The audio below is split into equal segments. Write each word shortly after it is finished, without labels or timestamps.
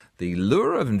the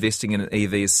lure of investing in an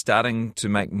EV is starting to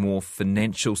make more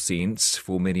financial sense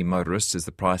for many motorists as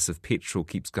the price of petrol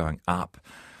keeps going up.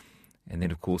 And then,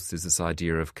 of course, there's this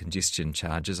idea of congestion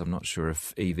charges. I'm not sure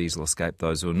if EVs will escape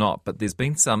those or not, but there's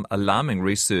been some alarming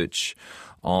research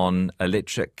on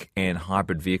electric and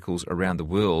hybrid vehicles around the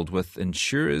world, with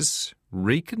insurers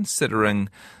reconsidering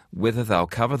whether they'll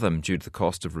cover them due to the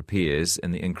cost of repairs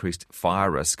and the increased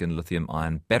fire risk in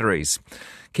lithium-ion batteries.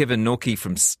 Kevin Norkie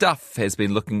from Stuff has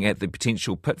been looking at the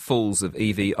potential pitfalls of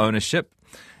EV ownership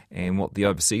and what the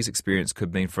overseas experience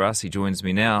could mean for us. He joins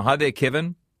me now. Hi there,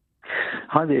 Kevin.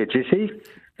 Hi there, Jesse.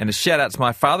 And a shout out to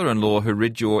my father-in-law who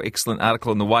read your excellent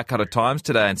article in the Waikato Times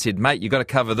today and said, mate, you've got to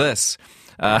cover this.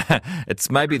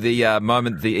 It's maybe the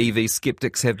moment the EV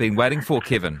skeptics have been waiting for,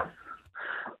 Kevin.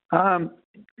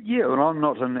 Yeah, well, I'm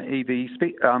not an EV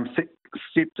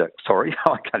skeptic. Sorry,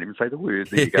 I can't even say the word.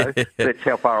 There you go. That's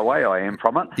how far away I am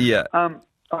from it. Yeah.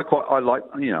 I like,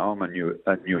 I'm a new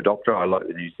adopter. I like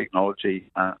the new technology.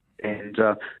 And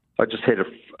I just had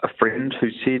a friend who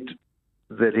said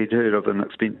that he'd heard of an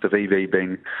expensive EV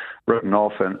being written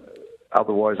off and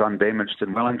otherwise undamaged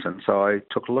in Wellington. So I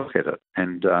took a look at it,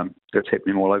 and it's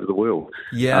happening all over the world.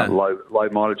 Yeah. Low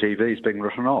mileage EVs being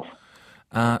written off.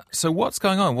 So what's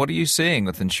going on? What are you seeing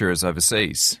with insurers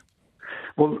overseas?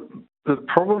 Well, the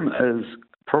problem is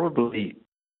probably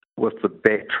with the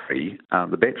battery.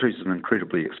 The battery is an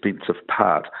incredibly expensive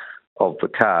part of the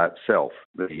car itself.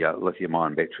 The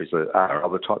lithium-ion batteries are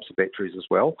other types of batteries as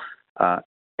well.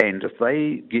 And if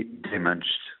they get damaged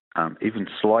even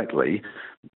slightly,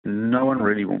 no one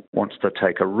really wants to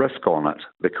take a risk on it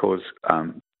because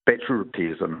battery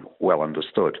repairs are well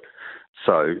understood.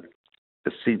 So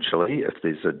essentially, if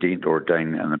there's a dent or a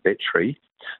ding in a battery,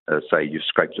 say you've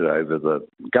scraped it over the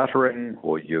guttering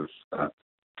or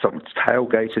someone's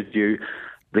tailgated you,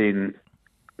 then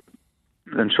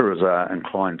insurers are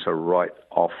inclined to write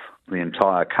off the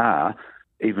entire car,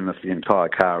 even if the entire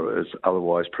car is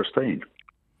otherwise pristine.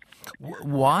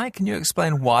 Why? Can you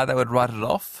explain why they would write it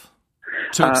off?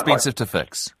 Too expensive to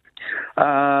fix?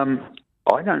 I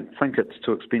don't think it's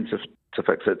too expensive to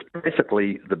fix. It's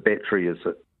basically the battery is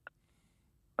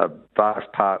a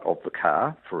vast part of the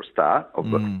car, for a start, of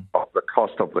the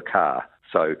cost of the car.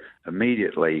 So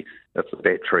immediately, if the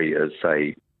battery is,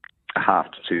 say, half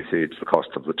to two-thirds the cost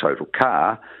of the total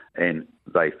car, and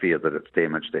they fear that it's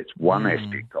damaged, that's one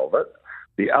aspect of it.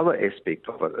 The other aspect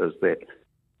of it is that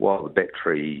while the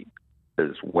battery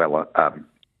is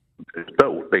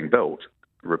being built,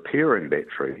 repairing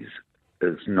batteries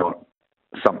is not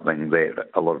something that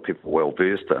a lot of people are well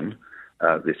versed in.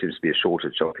 There seems to be a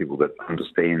shortage of people that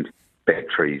understand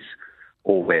batteries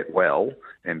all that well,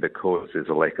 and because there's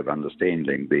a lack of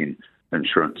understanding, then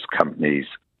insurance companies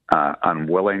are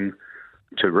unwilling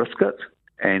to risk it.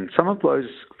 And some of those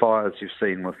fires you've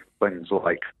seen with things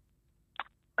like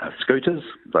scooters,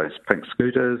 those pink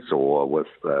scooters, or with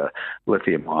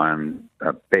lithium-ion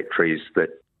batteries that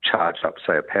charge up,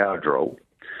 say, a power drill,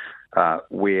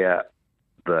 where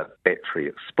the battery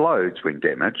explodes when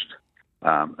damaged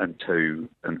into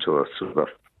a sort of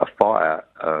a fire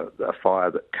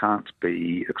that can't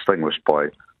be extinguished by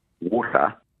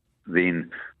water,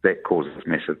 then that causes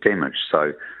massive damage.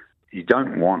 So you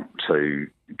don't want to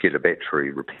get a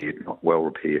battery repaired, not well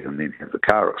repaired, and then have the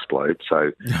car explode.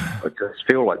 So I just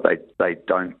feel like they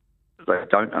don't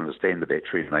understand the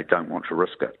battery and they don't want to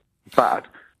risk it. But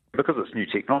because it's new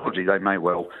technology, they may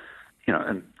well,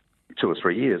 in 2 or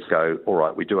 3 years go, all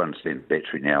right, we do understand the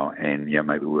battery now, and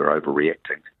maybe we're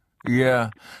overreacting. Yeah.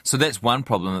 So that's one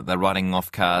problem, that they're writing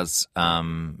off cars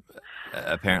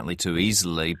apparently too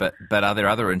easily. But are there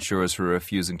other insurers who are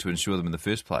refusing to insure them in the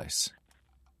first place?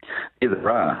 Yeah, there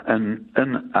are. In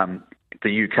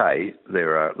the UK,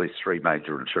 there are at least 3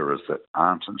 major insurers that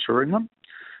aren't insuring them.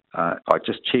 I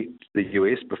just checked the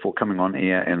US before coming on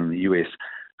air, and in the US,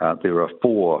 there are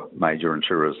 4 major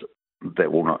insurers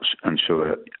that will not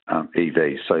insure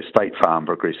EVs. So State Farm,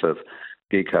 Progressive,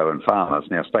 GEICO and Farmers.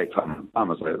 Now, State Farm and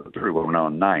Farmers are very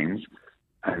well-known names,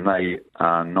 and they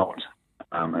are not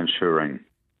insuring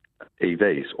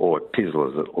EVs, or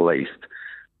Teslas at least.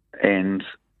 And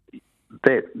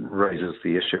that raises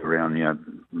the issue around,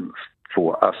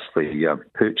 for us, the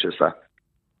purchaser,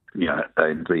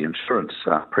 and the insurance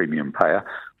premium payer,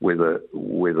 whether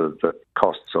the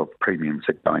costs of premiums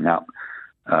are going up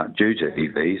due to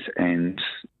EVs. And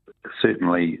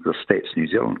certainly the Stats New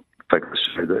Zealand figures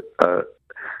show that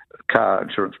car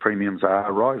insurance premiums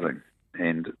are rising,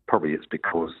 and probably it's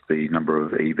because the number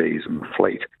of EVs in the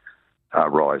fleet are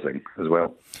rising as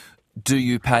well. Do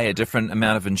you pay a different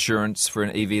amount of insurance for an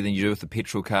EV than you do with a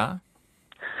petrol car?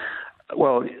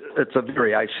 Well, it's a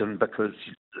variation because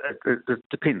it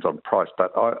depends on price,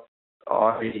 but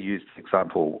I use the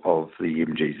example of the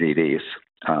MGZS,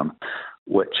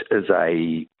 which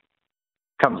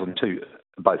comes in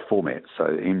both formats. So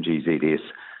MGZS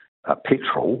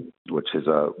petrol, which is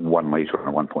a 1 litre and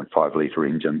a 1.5 litre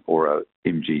engine, or a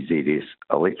MGZS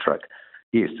electric.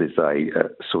 Yes, there's a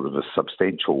sort of a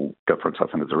substantial difference. I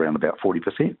think it's around about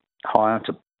 40% higher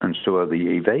to insure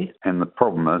the EV. And the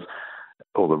problem is,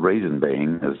 or the reason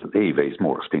being, is that the EV is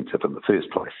more expensive in the first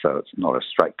place. So it's not a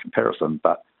straight comparison,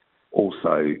 but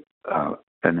also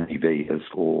an EV is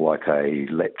like a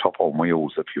laptop on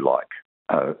wheels, if you like.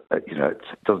 It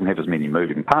doesn't have as many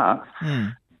moving parts,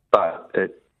 but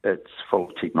it's full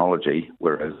of technology,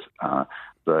 whereas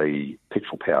the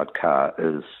petrol-powered car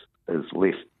is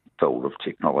less filled of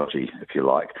technology, if you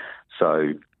like.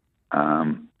 So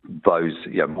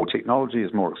more technology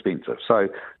is more expensive. So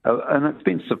an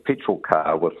expensive petrol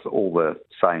car with all the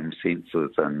same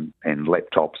sensors and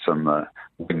laptops and the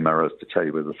wing mirrors to tell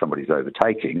you whether somebody's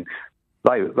overtaking,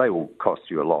 they will cost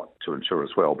you a lot to insure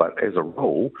as well. But as a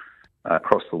rule,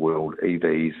 across the world,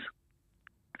 EVs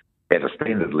at a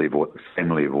standard level, at the same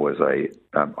level as a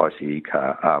ICE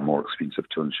car, are more expensive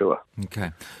to insure.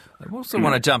 Okay. I also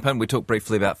want to jump in. We talked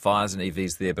briefly about fires and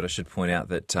EVs there, but I should point out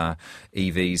that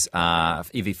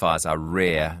EV fires are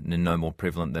rare and no more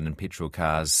prevalent than in petrol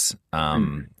cars.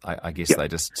 I guess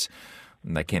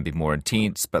they can be more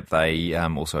intense, but they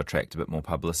also attract a bit more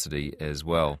publicity as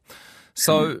well.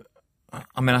 So,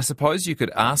 I suppose you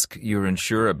could ask your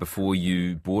insurer before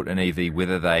you bought an EV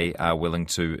whether they are willing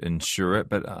to insure it,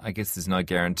 but I guess there's no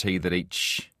guarantee that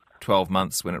each 12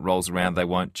 months when it rolls around they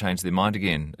won't change their mind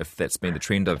again, if that's been the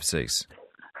trend overseas.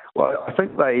 Well, I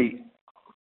think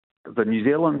the New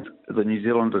Zealand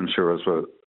insurers were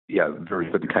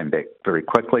very good and came back very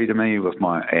quickly to me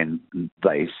and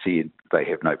they said they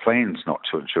have no plans not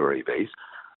to insure EVs.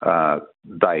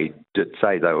 They did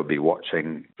say they would be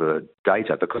watching the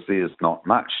data because there's not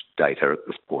much data at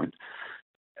this point.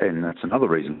 And that's another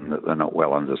reason that they're not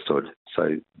well understood.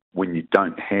 So when you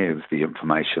don't have the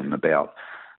information about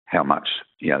how much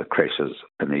the crashes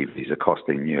in EVs are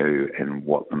costing you and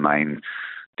what the main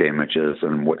damage is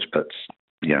and which bits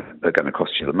are going to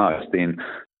cost you the most, then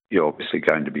you're obviously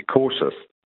going to be cautious.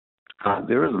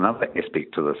 There is another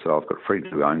aspect to this. I've got a friend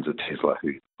who owns a Tesla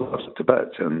who loves it to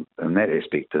bits, and that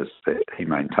aspect is that he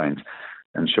maintains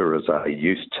insurers are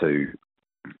used to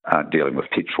dealing with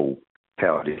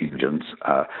petrol-powered engines.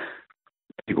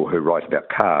 People who write about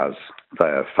cars, they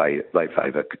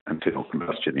favour internal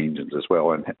combustion engines as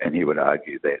well, and he would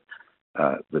argue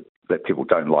that people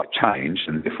don't like change,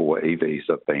 and therefore EVs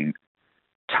are being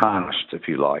tarnished, if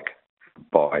you like,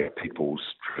 by people's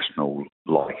traditional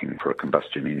liking for a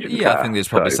combustion engine car. I think there's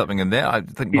probably something in there. I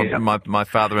think my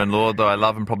father-in-law, though I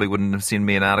love him, probably wouldn't have sent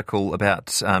me an article about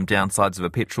downsides of a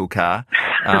petrol car.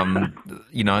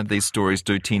 These stories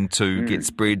do tend to get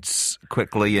spread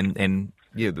quickly and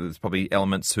there's probably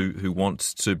elements who want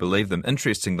to believe them.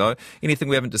 Interesting, though. Anything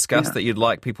we haven't discussed that you'd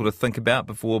like people to think about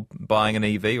before buying an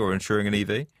EV or insuring an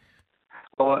EV?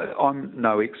 Well, I'm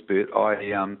no expert.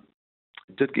 I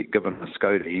did get given a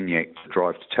Skoda Enyaq to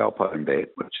drive to Taupo and back,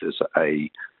 which is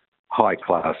a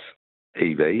high-class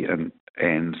EV,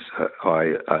 and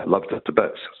I loved it to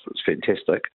bits. It's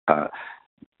fantastic.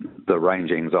 The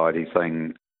range anxiety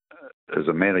thing is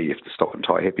a matter. You have to stop and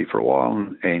tie happy for a while,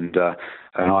 and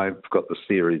I've got this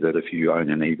theory that if you own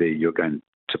an EV, you're going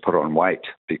to put on weight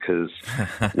because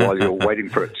while you're waiting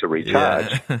for it to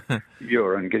recharge,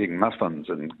 you're getting muffins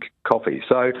and coffee.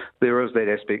 So there is that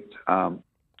aspect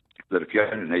that if you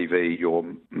own an EV, your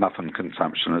muffin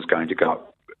consumption is going to go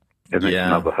up. And that's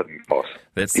another hidden cost.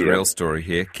 That's the real story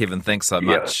here. Kevin, thanks so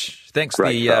much. Thanks for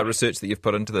the research that you've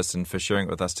put into this and for sharing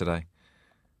it with us today.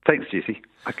 Thanks, Jesse.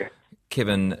 Okay.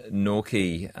 Kevin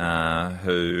Norkey,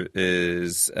 who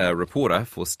is a reporter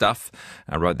for Stuff,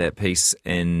 wrote that piece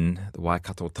in the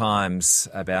Waikato Times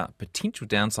about potential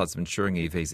downsides of insuring EVs.